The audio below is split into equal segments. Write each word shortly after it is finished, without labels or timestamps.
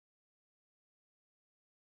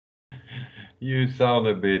You sound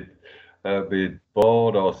a bit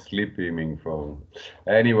bored or sleepy, Mingfeng.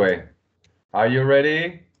 Anyway, are you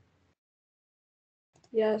ready?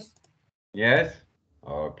 Yes. Yes?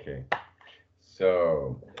 Okay.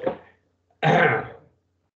 So,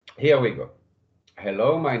 here we go.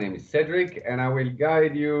 Hello, my name is Cedric, and I will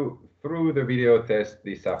guide you through the video test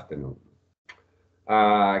this afternoon.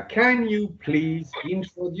 Can you please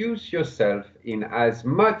introduce yourself in as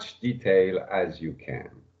much detail as you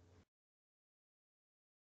can?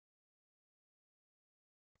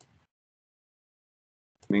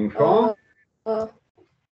 Mingfeng? Uh,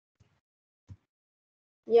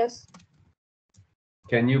 yes.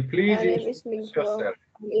 Can you please My name is introduce Minh. yourself?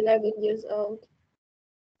 I'm 11 years old,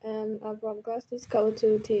 and I'm from class Discover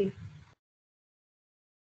 2T.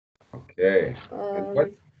 Okay.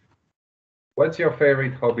 And what's your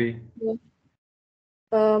favorite hobby?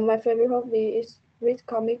 My favorite hobby is read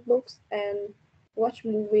comic books and watch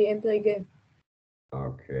movie and play game.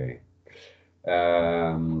 Okay.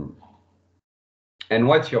 Um, and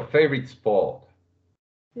what's your favorite sport?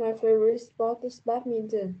 My favorite sport is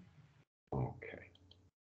badminton. Okay.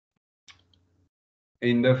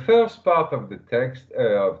 In the first part of the text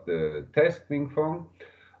of the testing form,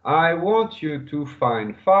 I want you to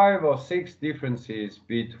find 5 or 6 differences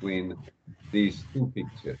between these two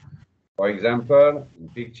pictures. For example, in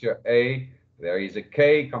picture A, there is a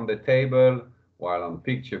cake on the table, while on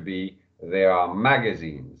picture B, there are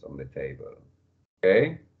magazines on the table.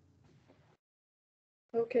 Okay?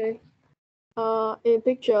 Okay. In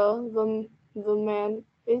picture, the man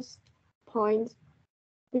is point.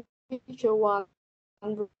 Picture one,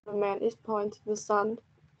 the man is point the sun,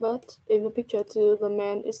 but in the picture two, the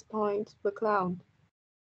man is point the cloud.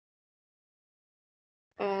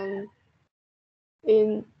 And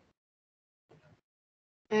in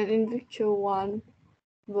in picture one,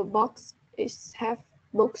 the box is have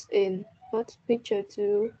books in, but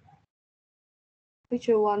picture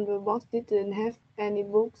one, the box didn't have any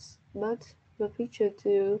books, but the picture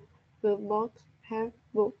two, the box have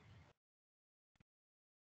books.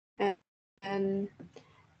 And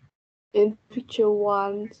in picture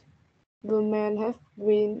one, the man have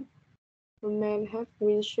green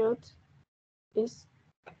shirt. Is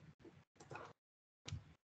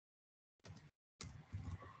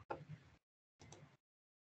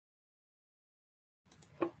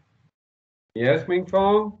Yes,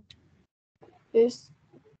 Mingfeng? is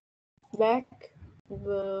back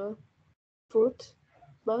the fruit,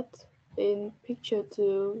 but in picture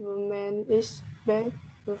two, the man is back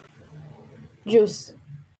the juice.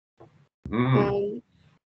 Mm. And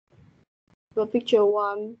the picture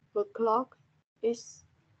one, the clock is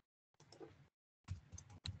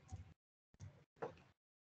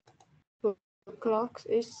the clock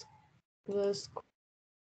is the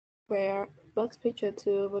square, but picture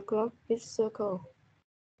two, the clock is circle.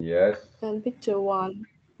 Yes. And picture one,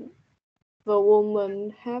 the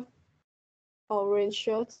woman have orange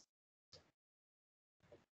shirt.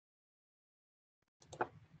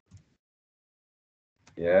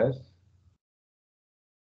 Yes.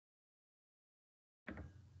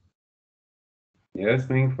 Yes,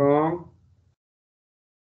 Mingfeng?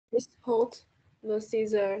 Is hold the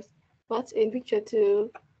scissors, but in picture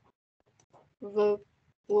two, the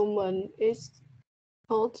woman is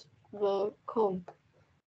hold the comb,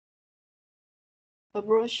 a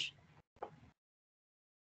brush,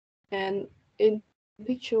 and in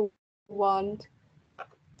picture one,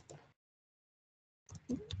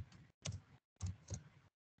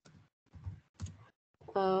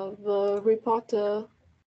 the reporter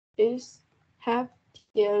is have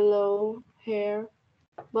yellow hair,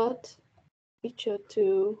 but picture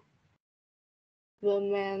two, the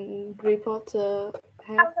man reporter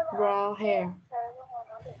have brown hair.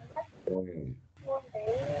 Okay.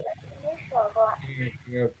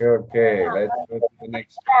 Okay. Let's go to the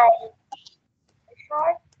next.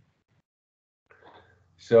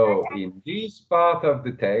 So in this part of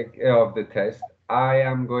the test, I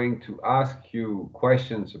am going to ask you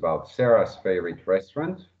questions about Sarah's favorite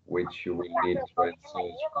restaurant, which you will need to answer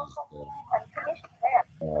with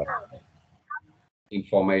the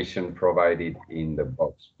information provided in the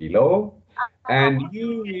box below. And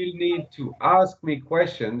you will need to ask me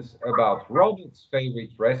questions about Robert's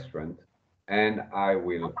favorite restaurant, and I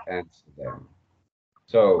will answer them.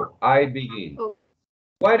 So I begin.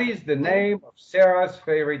 What is the name of Sarah's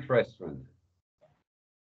favorite restaurant?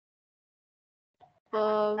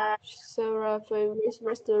 Sarah's favorite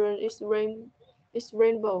restaurant is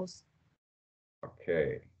Rainbows.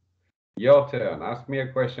 Okay. Your turn. Ask me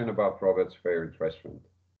a question about Robert's favorite restaurant.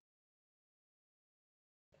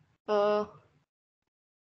 Uh,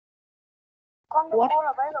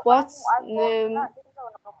 What's name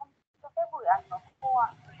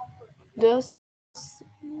does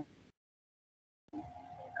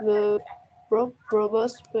the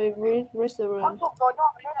Robert's favorite restaurant?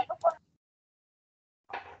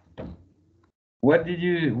 What did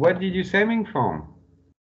you say, Ming Fong?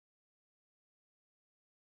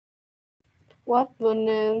 What the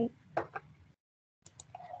name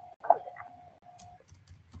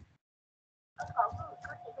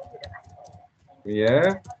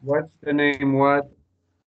Yeah, what's the name? What?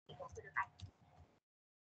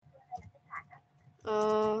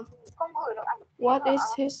 uh what is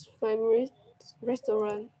his favorite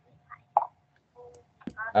restaurant?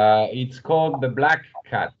 It's called the Black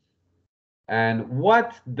Cat. And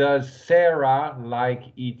what does Sarah like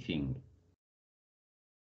eating?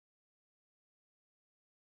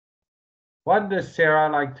 What does Sarah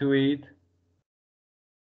like to eat?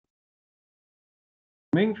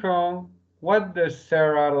 Ming Fong, what does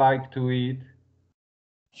Sarah like to eat?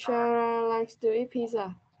 Sarah likes to eat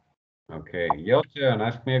pizza. Okay, your turn.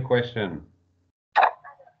 Ask me a question.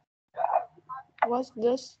 What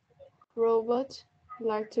does Robert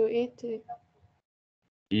like to eat?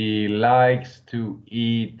 He likes to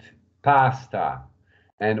eat pasta.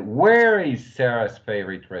 And where is Sarah's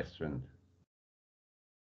favorite restaurant?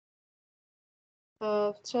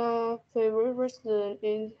 Her favorite restaurant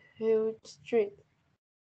in Hill Street.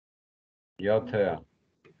 Your turn.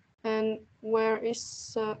 And where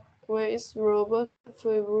is Robert's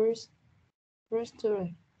favorite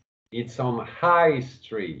restaurant? It's on High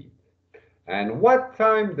Street. And what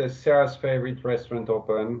time does Sarah's favorite restaurant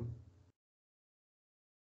open?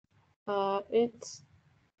 It's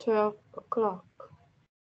 12 o'clock.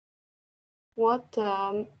 What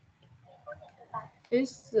time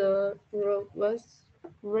is the Robert's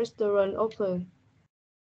restaurant open?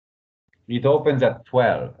 It opens at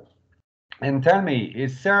 12. And tell me,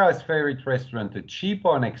 is Sarah's favorite restaurant a cheap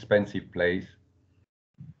or an expensive place?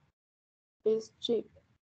 It's cheap.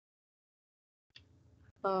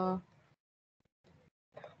 Uh,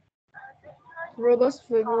 Robert's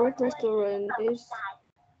favorite restaurant is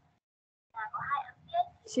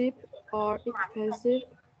cheap or expensive?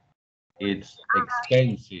 It's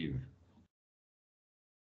expensive.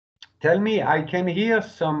 Tell me, I can hear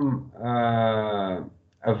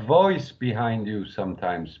a voice behind you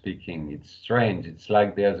sometimes speaking. It's strange. It's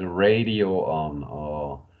like there's a radio on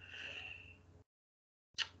or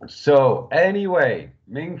so anyway,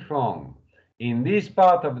 Ming Fong, in this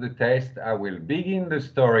part of the test, I will begin the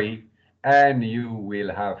story and you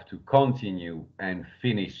will have to continue and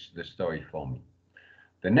finish the story for me.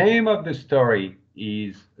 The name of the story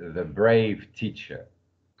is The Brave Teacher.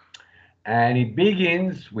 And it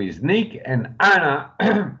begins with Nick and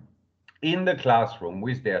Anna in the classroom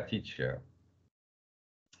with their teacher.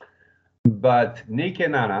 But Nick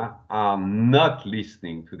and Anna are not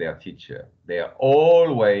listening to their teacher. They are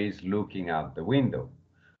always looking out the window.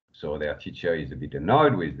 So their teacher is a bit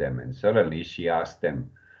annoyed with them, and suddenly she asks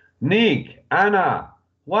them, Nick, Anna,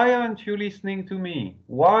 why aren't you listening to me?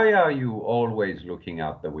 Why are you always looking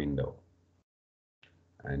out the window?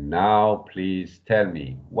 And now please tell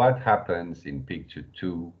me what happens in picture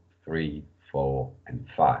 2, 3, 4, and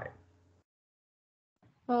 5.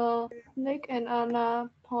 Nick and Anna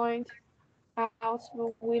point out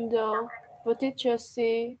the window. The teacher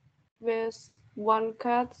sees there's one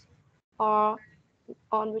cat or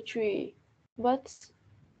on the tree, but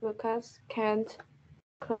the cat can't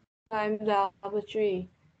climb down the tree.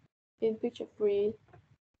 In picture 3,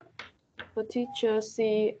 the teacher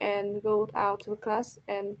sees and goes out of class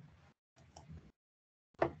and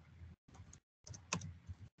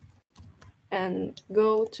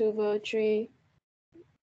go to the tree.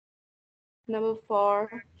 Number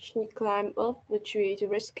 4, she climbed up the tree to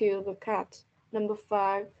rescue the cat. Number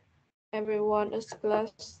 5, everyone is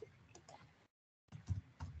glad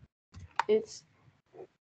it's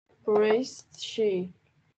praised she,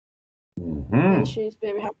 and she's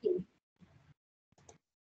very happy.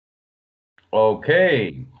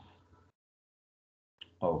 Okay.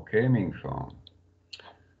 Okay, Ming Fong.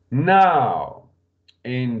 Now,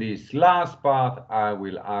 in this last part, I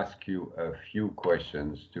will ask you a few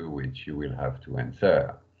questions to which you will have to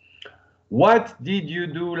answer. What did you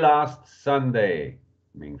do last Sunday,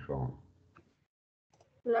 Ming Fong?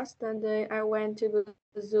 Last Sunday, I went to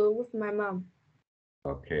the zoo with my mom.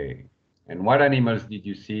 Okay. And what animals did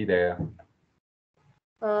you see there?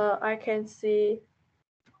 I can see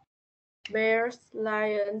bears,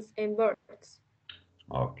 lions, and birds.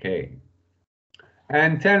 Okay.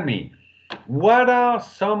 And tell me, what are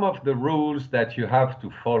some of the rules that you have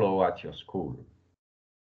to follow at your school?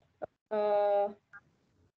 Uh,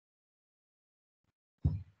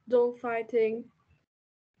 don't fighting,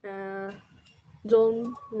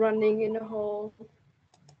 don't running in a hole,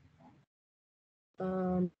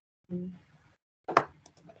 um,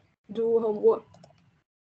 do homework.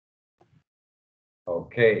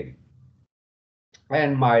 Okay.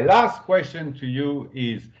 And my last question to you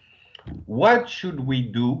is, what should we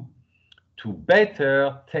do to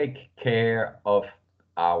better take care of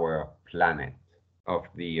our planet, of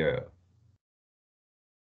the Earth?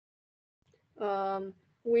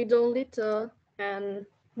 We don't litter and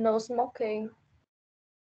no smoking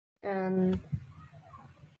and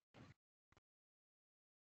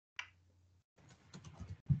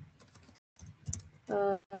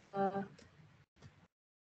uh,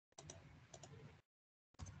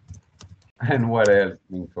 And what else,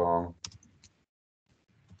 Mingfong?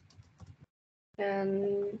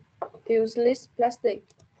 and use less plastic.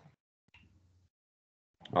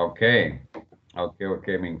 Okay,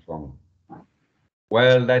 okay, Mingfong.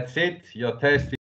 Well, that's it. Your test